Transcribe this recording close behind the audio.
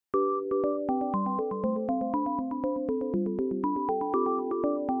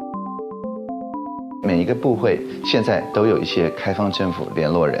每一个部会现在都有一些开放政府联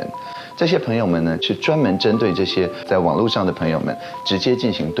络人，这些朋友们呢是专门针对这些在网络上的朋友们直接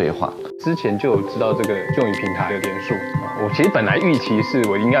进行对话。之前就有知道这个用于平台的点数，我其实本来预期是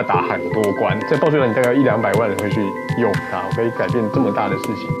我应该打很多关，这报税人大概100-200万人会去用它，我可以改变这么大的事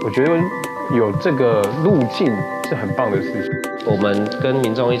情。我觉得有这个路径是很棒的事情。我们跟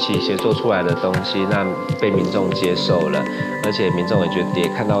民众一起协作出来的东西，那被民众接受了，而且民众也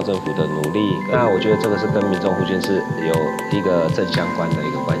看到政府的努力，那我觉得这个是跟民众互信是有一个正相关的一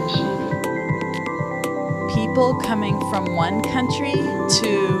个关系。People coming from one country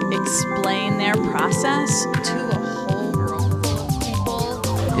to explain their process to a whole room full of people.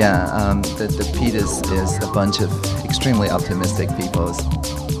 Yeah, the PDIS is a bunch of extremely optimistic people.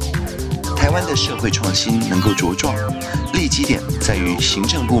 台湾的社会创新能够茁壮，立基点在于行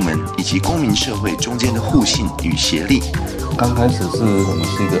政部门以及公民社会中间的互信与协力。刚开始我们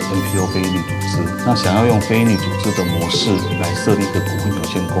是一个 NPO 非营利组织，那想要用非营利组织的模式来设立一个股份有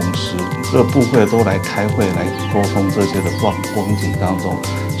限公司，各部会都来开会来沟通这些的光景当中，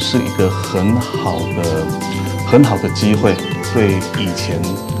是一个很好的机会。对以前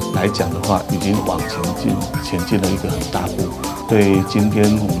来讲的话，已经往前进了一个很大步。对今天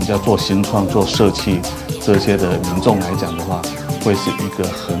我们要做新创、做社企这些的民众来讲的话，会是一个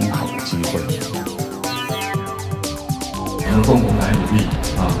很好的机会。我们共同来努力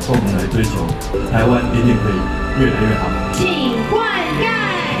共同来追求，台湾一定可以越来越好。请灌溉。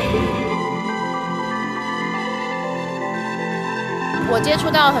我接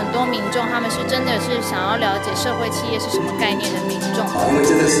触到很多民众，他们是真的是想要了解社会企业是什么概念的民众。因为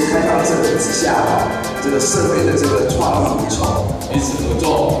真的是开放政府之下这个社会的这个创意无穷，彼此合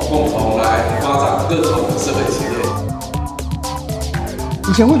作，共同来发展各种社会企业。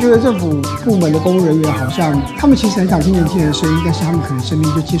以前会觉得政府部门的公务人员好像他们其实很想听年轻人的声音，但是他们可能身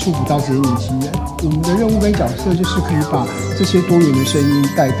边就接触不到这些年轻人。我们的任务跟角色就是可以把这些多元的声音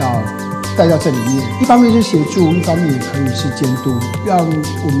带到这里面，一方面是协助，一方面也可以是监督，让我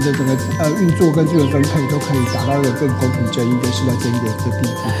们的整个运作跟资源分配都可以达到一个更公平正义、更适当正义的一个地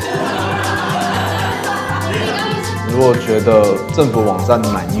步。如果觉得政府网站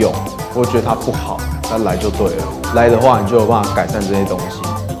难用，或觉得它不好，那来就对了。来的话，你就有办法改善这些东西。